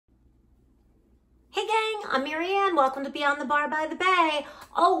I'm Marianne. Welcome to Beyond the Bar by the Bay.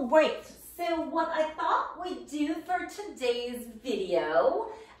 Oh, great. So what I thought we'd do for today's video,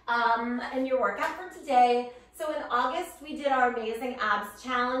 and your workout for today. So in August, we did our amazing abs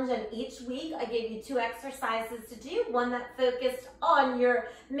challenge, and each week I gave you 2 exercises to do. One that focused on your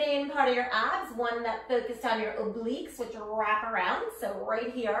main part of your abs, one that focused on your obliques, which wrap around, so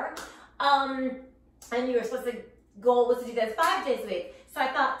right here. And you were supposed to, goal was to do those 5 days a week. So I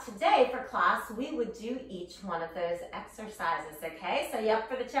thought today for class, we would do each one of those exercises, okay? So you up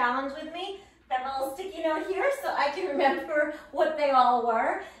for the challenge with me? Got a little sticky note here so I can remember what they all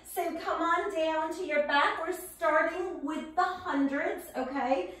were. So come on down to your back. We're starting with the hundreds,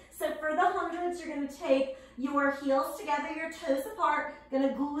 okay? So for the hundreds, you're gonna take your heels together, your toes apart,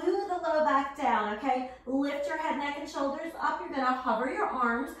 gonna glue the low back down, okay? Lift your head, neck, and shoulders up. You're gonna hover your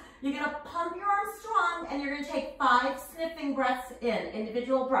arms. You're gonna pump your arms strong, and you're gonna take 5 sniffing breaths in,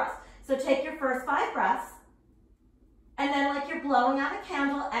 individual breaths. So take your first 5 breaths, and then like you're blowing out a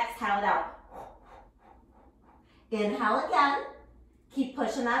candle, exhale it out. Inhale again. Keep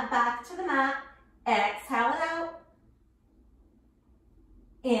pushing that back to the mat. Exhale it out.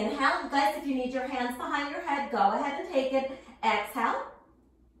 Inhale. Guys, if you need your hands behind your head, go ahead and take it. Exhale.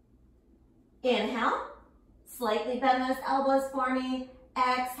 Inhale. Slightly bend those elbows for me.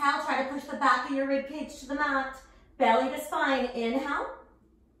 Exhale. Try to push the back of your rib cage to the mat. Belly to spine. Inhale.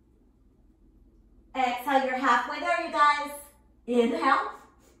 Exhale. You're halfway there, you guys. Inhale.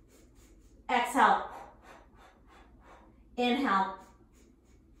 Exhale. Inhale.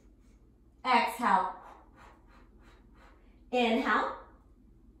 Exhale. Inhale.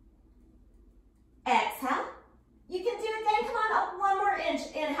 Exhale. You can do it again. Come on, up 1 more inch.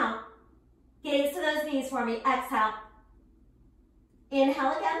 Inhale. Gaze to those knees for me. Exhale.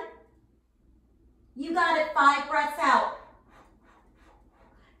 Inhale again. You got it. 5 breaths out.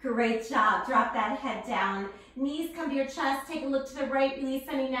 Great job. Drop that head down. Knees come to your chest. Take a look to the right. Release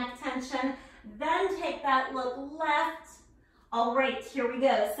any neck tension. Then take that look left. All right, here we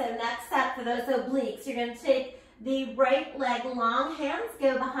go. So next set for those obliques, you're going to take the right leg long, hands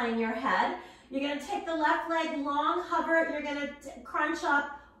go behind your head. You're going to take the left leg long, hover it. You're going to crunch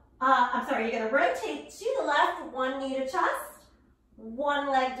up, you're going to rotate to the left, 1 knee to chest, 1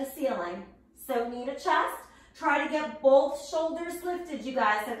 leg to ceiling. So knee to chest. Try to get both shoulders lifted, you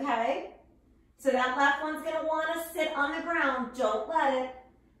guys, okay? So that left one's going to want to sit on the ground. Don't let it.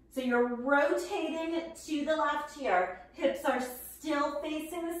 So you're rotating to the left here. Hips are still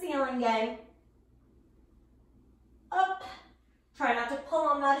facing the ceiling, gang. Up. Try not to pull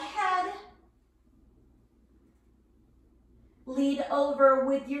on that head. Lead over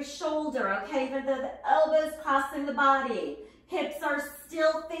with your shoulder, okay? Even though the elbow's crossing the body. Hips are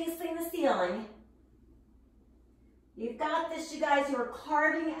still facing the ceiling. You've got this, you guys. You're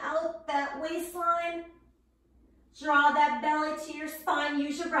carving out that waistline. Draw that belly to your spine.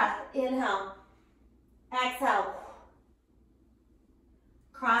 Use your breath. Inhale. Exhale.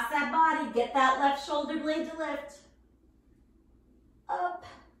 Cross that body. Get that left shoulder blade to lift. Up.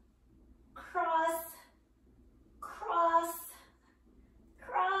 Cross. Cross.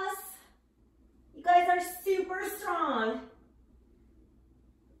 Cross. You guys are super strong.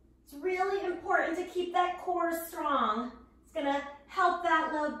 It's really important to keep that core strong. It's going to help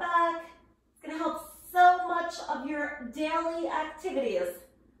that low back. It's going to help so much of your daily activities.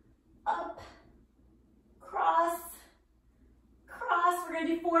 Up, cross, cross. We're gonna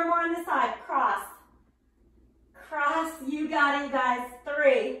do 4 more on this side. Cross, cross. You got it, you guys.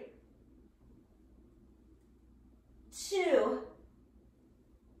 3, 2.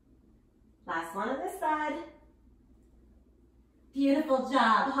 Last one on this side. Beautiful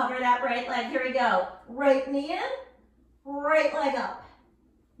job. Hover that right leg. Here we go. Right knee in, right leg up.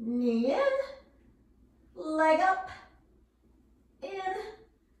 Knee in. Leg up, in,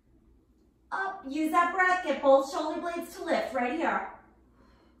 up. Use that breath. Get both shoulder blades to lift right here.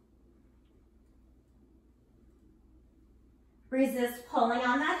 Resist pulling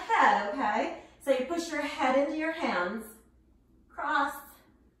on that head, okay? So you push your head into your hands. Cross,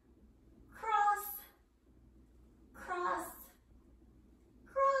 cross, cross,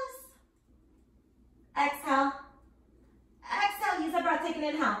 cross. Exhale. Exhale. Use that breath. Take an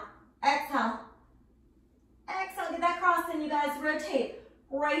inhale. Exhale. Exhale, get that cross in, you guys. Rotate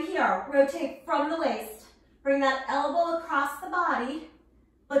right here. Rotate from the waist. Bring that elbow across the body,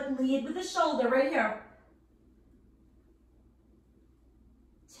 but lead with the shoulder right here.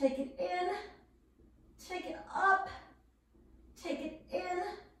 Take it in, take it up, take it in,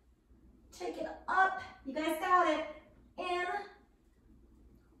 take it up. You guys got it. In,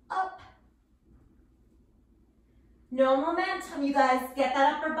 up. No momentum, you guys. Get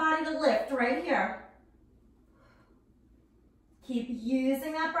that upper body to lift right here. Keep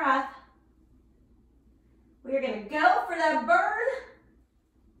using that breath. We're gonna go for that burn.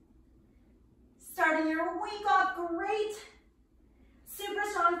 Starting your week off great. Super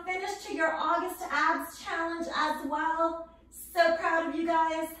strong finish to your August abs challenge as well. So proud of you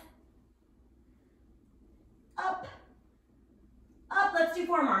guys. Up, up, let's do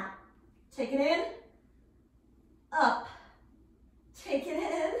 4 more. Take it in, up, take it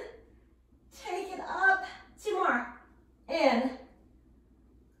in, take it up. 2 more, in,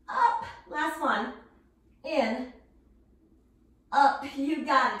 up, last one, in, up, you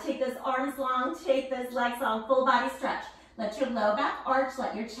got it. Take those arms long, take those legs long, full body stretch. Let your low back arch,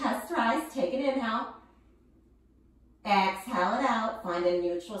 let your chest rise, take an inhale. Exhale it out, find a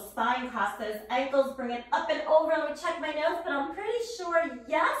neutral spine, cross those ankles, bring it up and over. Let me check my notes, but I'm pretty sure,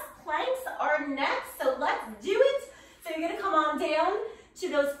 yes, planks are next, so let's do it. So you're gonna come on down to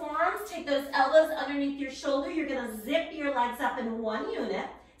those forearms, take those elbows underneath your shoulder. You're gonna zip your legs up in 1 unit.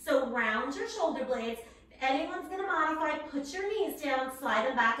 So round your shoulder blades. If anyone's gonna modify, put your knees down, slide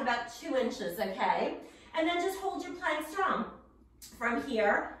them back about 2 inches, okay? And then just hold your plank strong. From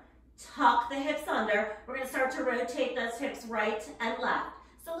here, tuck the hips under. We're gonna start to rotate those hips right and left.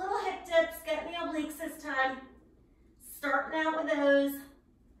 So little hip dips, get in the obliques this time. Starting out with those.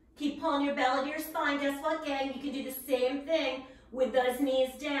 Keep pulling your belly to your spine. Guess what, gang? You can do the same thing with those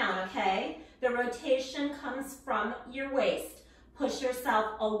knees down, okay? The rotation comes from your waist. Push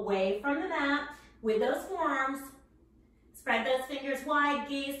yourself away from the mat with those forearms. Spread those fingers wide,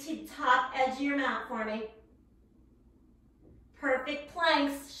 gaze to the top edge of your mat for me. Perfect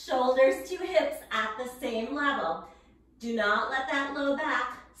planks, shoulders to hips at the same level. Do not let that low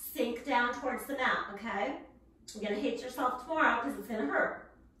back sink down towards the mat, okay? You're gonna hate yourself tomorrow because it's gonna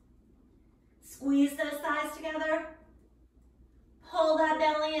hurt. Squeeze those thighs together. Pull that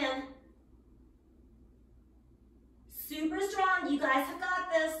belly in. Super strong, you guys have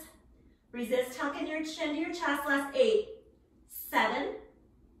got this. Resist tucking your chin to your chest. Last 8, 7,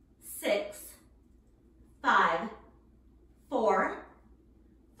 6, 5, 4,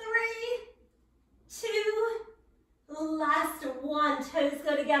 3, 2, last 1. Toes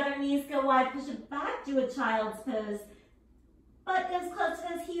go together, knees go wide. Push it back to a child's pose. Butt goes close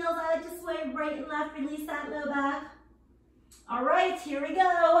to those heels. I like to sway right and left. Release that low back. All right, here we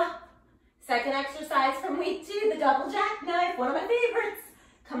go. Second exercise from week 2, the double jackknife, one of my favorites.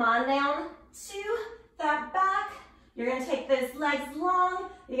 Come on down to that back. You're gonna take those legs long.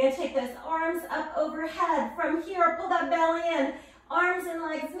 You're gonna take those arms up overhead. From here, pull that belly in. Arms and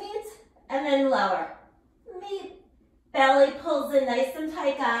legs meet, and then lower. Meet. Belly pulls in nice and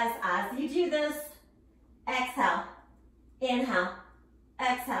tight, guys. As you do this, exhale, inhale,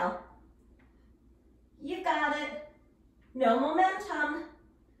 exhale. You got it. No momentum.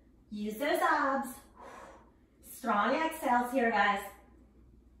 Use those abs. Strong exhales here, guys.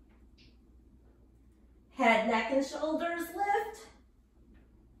 Head, neck, and shoulders lift.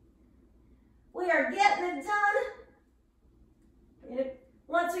 We are getting it done.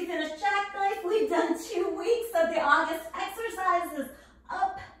 Once we finish jackknife, we've done 2 weeks of the August exercises.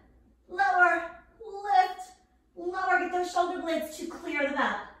 Up, lower, lift, lower. Get those shoulder blades to clear the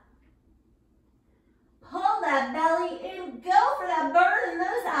mat. Pull that belly in. Go for that burn in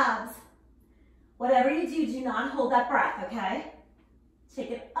those abs. Whatever you do, do not hold that breath, okay?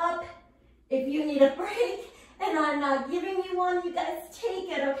 Take it up. If you need a break and I'm not giving you one, you guys take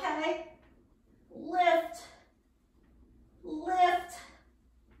it, okay? Lift, lift.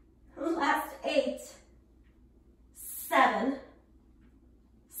 Last 8, 7,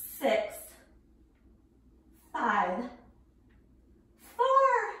 6, 5, 4.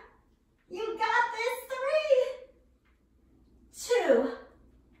 You got this. 3, 2.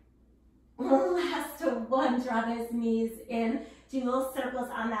 Last 1. Draw those knees in. Do little circles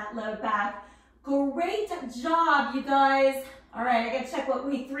on that low back. Great job, you guys. All right, I gotta check what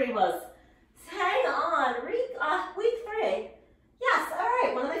week 3 was. Hang on, week 3. Yes, all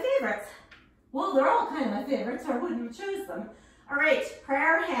right, one of my favorites. Well, they're all kind of my favorites, or I wouldn't have chosen them. All right,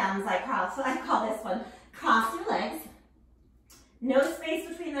 prayer hands, I call this one. Cross your legs. No space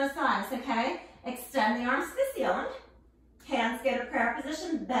between those thighs, okay? Extend the arms to the ceiling. Hands go to prayer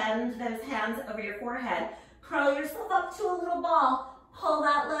position. Bend those hands over your forehead. Curl yourself up to a little ball. Pull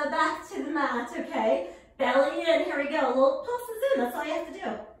that low back to the mat, okay? Belly in, here we go. Little pulses in, that's all you have to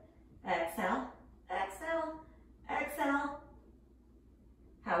do. Exhale, exhale, exhale.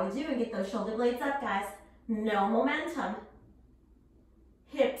 How we doing? Get those shoulder blades up, guys. No momentum.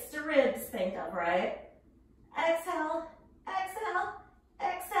 Hips to ribs, think of, right? Exhale, exhale,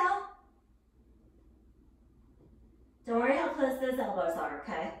 exhale. Don't worry how close those elbows are,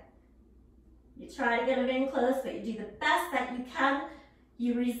 okay? You try to get them in close, but you do the best that you can.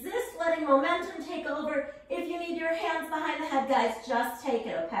 You resist letting momentum take over. If you need your hands behind the head, guys, just take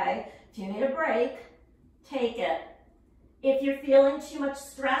it, okay? If you need a break, take it. If you're feeling too much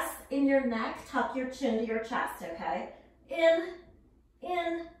stress in your neck, tuck your chin to your chest, okay?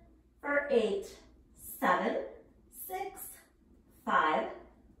 In for 8, 7, 6, 5,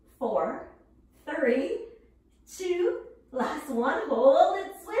 4, 3, 2, last one, hold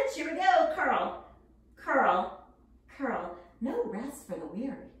it, switch, here we go, curl, curl, curl. No rest for the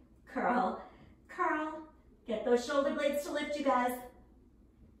weary. Curl, curl. Get those shoulder blades to lift, you guys.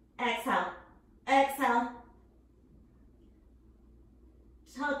 Exhale, exhale.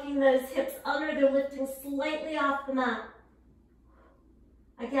 Tucking those hips under, they're lifting slightly off the mat.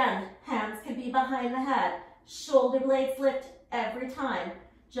 Again, hands can be behind the head. Shoulder blades lift every time.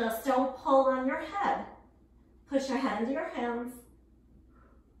 Just don't pull on your head. Push your head into your hands.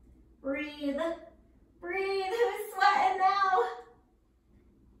 Breathe. Breathe. Who's sweating now?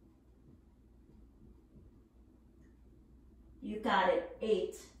 You got it.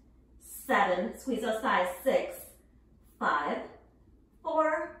 8, 7, squeeze those thighs. 6, 5,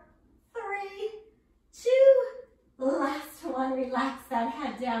 4, 3, 2. Last one. Relax that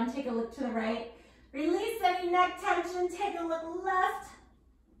head down. Take a look to the right. Release any neck tension. Take a look left.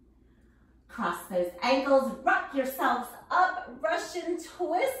 Cross those ankles. Rock yourselves up. Russian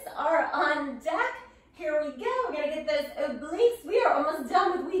twists are on deck. Here we go. We're going to get those obliques. We are almost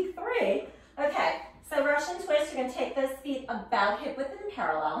done with week 3. Okay, so Russian twist. You're going to take those feet about hip width and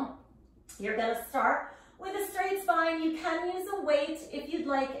parallel. You're going to start with a straight spine. You can use a weight if you'd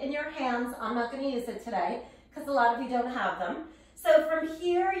like in your hands. I'm not going to use it today because a lot of you don't have them. So from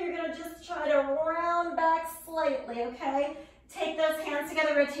here, you're going to just try to round back slightly, okay? Take those hands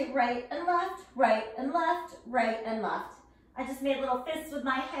together, rotate right and left, right and left, right and left. I just made little fists with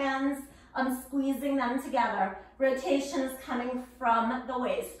my hands. I'm squeezing them together. Rotation is coming from the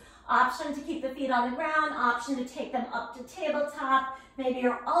waist. Option to keep the feet on the ground, option to take them up to tabletop. Maybe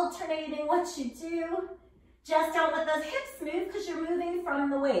you're alternating what you do. Just don't let those hips move because you're moving from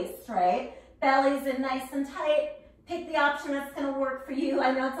the waist, right? Belly's in nice and tight. Pick the option that's going to work for you.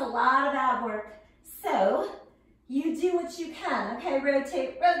 I know it's a lot of ab work. So you do what you can, okay?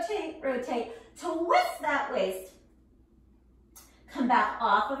 Rotate, rotate, rotate. Twist that waist. Come back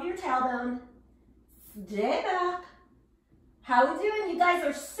off of your tailbone. Stay back. How we doing? You guys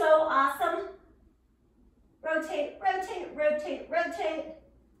are so awesome. Rotate, rotate, rotate, rotate.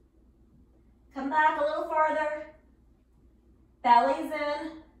 Come back a little farther. Belly's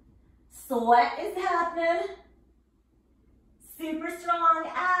in. Sweat is happening. Super strong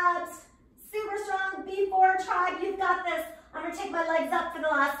abs. Super strong B4 tribe. You've got this. I'm going to take my legs up for the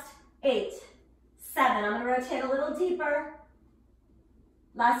last 8, 7. I'm going to rotate a little deeper.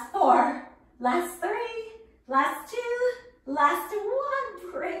 Last 4. Last 3. Last 2. Last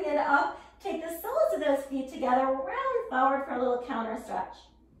 1. Bring it up. Take the soles of those feet together. Round forward for a little counter stretch.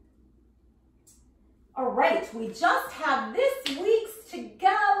 All right. We just have this week's to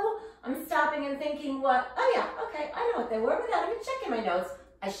go. I'm stopping and thinking what, oh yeah, okay, I know what they were without even checking my notes.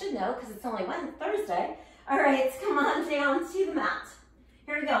 I should know because it's only Thursday. All right, come on down to the mat.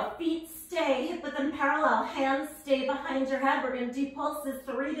 Here we go. Feet stay hip width and parallel. Hands stay behind your head. We're going to do pulses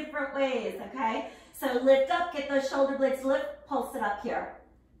 3 different ways, okay? So lift up, get those shoulder blades lift, pulse it up here.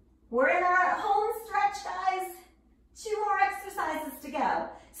 We're in our home stretch, guys. 2 more exercises to go.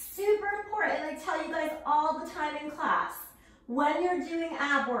 Super important, I tell you guys all the time in class. When you're doing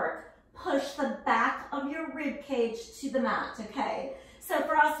ab work, push the back of your rib cage to the mat, okay? So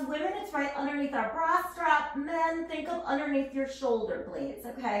for us women, it's right underneath our bra strap. Men, think of underneath your shoulder blades,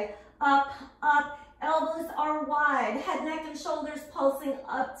 okay? Up, up, elbows are wide. Head, neck, and shoulders pulsing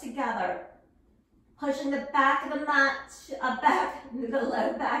up together. Pushing the back of the mat, the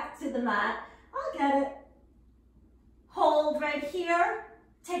low back to the mat. I'll get it. Hold right here.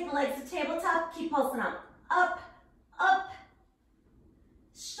 Take the legs to tabletop. Keep pulsing up. Up, up.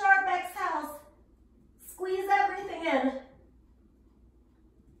 Sharp exhales. Squeeze everything in.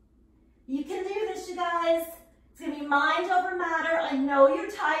 You can do this, you guys. It's going to be mind over matter. I know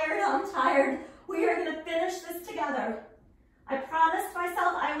you're tired. I'm tired. We are going to finish this together. I promised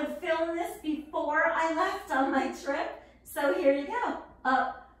myself I would film this before I left on my trip. So here you go.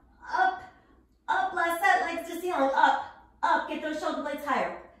 Up, up, up. Last set, legs to ceiling. Up, up. Get those shoulder blades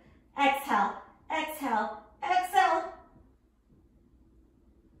higher. Exhale, exhale, exhale.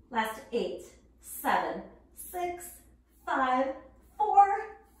 Last 8, 7, 6, 5, 4,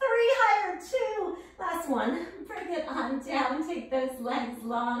 3, higher, 2. Last one. Bring it on down. Take those legs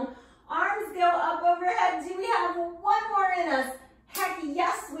long. Arms go up overhead. Do we have one more in us? Heck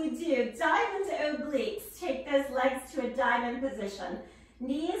yes, we we do diamond obliques. Take those legs to a diamond position.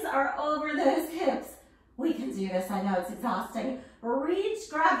 Knees are over those hips. We can do this, I know it's exhausting. Reach,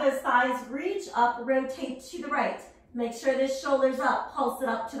 grab those thighs, reach up, rotate to the right. Make sure this shoulder's up, pulse it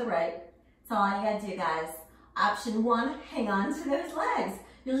up to the right. That's all you gotta do, guys. Option 1, hang on to those legs.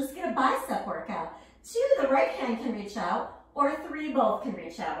 You'll just get a bicep workout. 2, the right hand can reach out, or 3, both can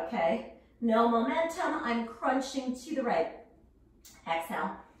reach out, okay? No momentum, I'm crunching to the right.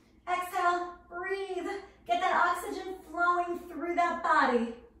 Exhale, exhale, breathe. Get that oxygen flowing through that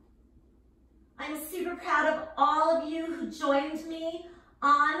body. I'm super proud of all of you who joined me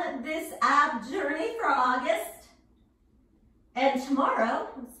on this ab journey for August. And tomorrow,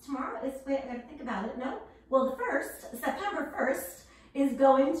 wait, I gotta think about it, no? Well, the 1st, September 1st, is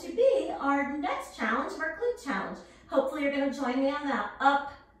going to be our next challenge, our glute challenge. Hopefully you're gonna join me on that.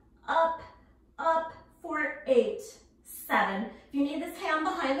 Up, up, up for 8, 7. If you need this hand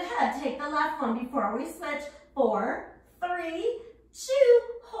behind the head, take the left one before we switch. 4, 3, 2,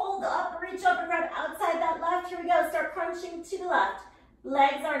 hold up, reach up and grab outside that left. Here we go, start crunching to the left.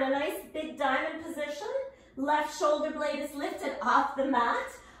 Legs are in a nice big diamond position. Left shoulder blade is lifted off the mat.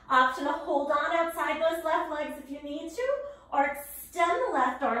 Option to hold on outside those left legs if you need to, or extend the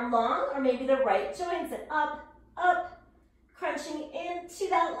left arm long, or maybe the right joins it. Up, up, crunching into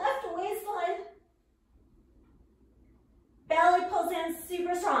that left waistline. Belly pulls in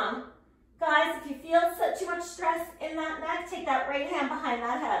super strong. Guys, if you feel too much stress in that neck, take that right hand behind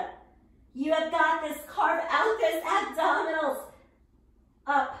that head. You have got this. Carve out those abdominals.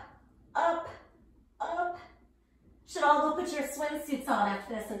 Up, up, up. Should all go put your swimsuits on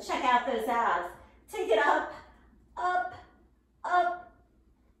after this and check out those abs. Take it up, up, up.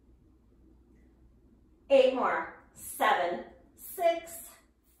 8 more. 7, 6,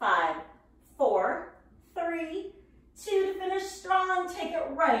 5, 4, 3, 2 to finish strong. Take it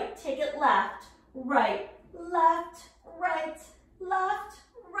right, take it left, right, left, right, left,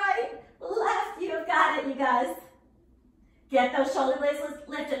 right, left. You have got it, you guys. Get those shoulder blades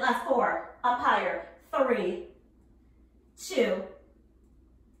lifted. Last 4, up higher. 3, 2,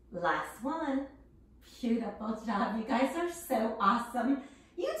 last 1. Beautiful job. You guys are so awesome.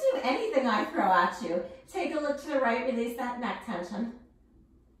 You do anything I throw at you. Take a look to the right, release that neck tension.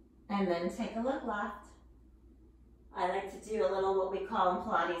 And then take a look left. I like to do a little what we call in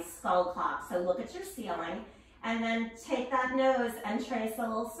Pilates skull clock. So look at your ceiling and then take that nose and trace a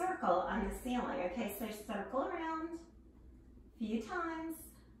little circle on the ceiling. Okay, so circle around a few times,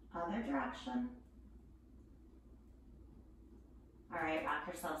 other direction. All right, rock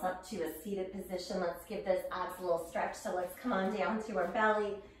yourselves up to a seated position. Let's give those abs a little stretch. So let's come on down to our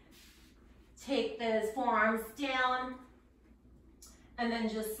belly. Take those forearms down and then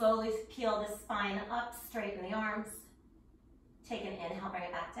just slowly peel the spine up, straighten the arms. Take an inhale, bring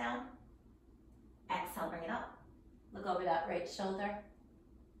it back down. Exhale, bring it up. Look over that right shoulder.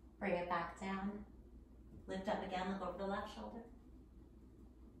 Bring it back down. Lift up again, look over the left shoulder.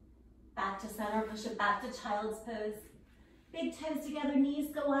 Back to center, push it back to child's pose. Big toes together,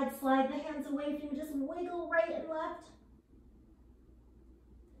 knees go wide, slide the hands away from you, just wiggle right and left.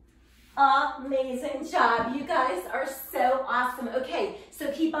 Amazing job. You guys are so awesome. Okay,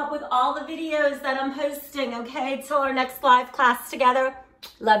 so keep up with all the videos that I'm posting, okay, till our next live class together.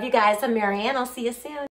 Love you guys. I'm Marianne. I'll see you soon.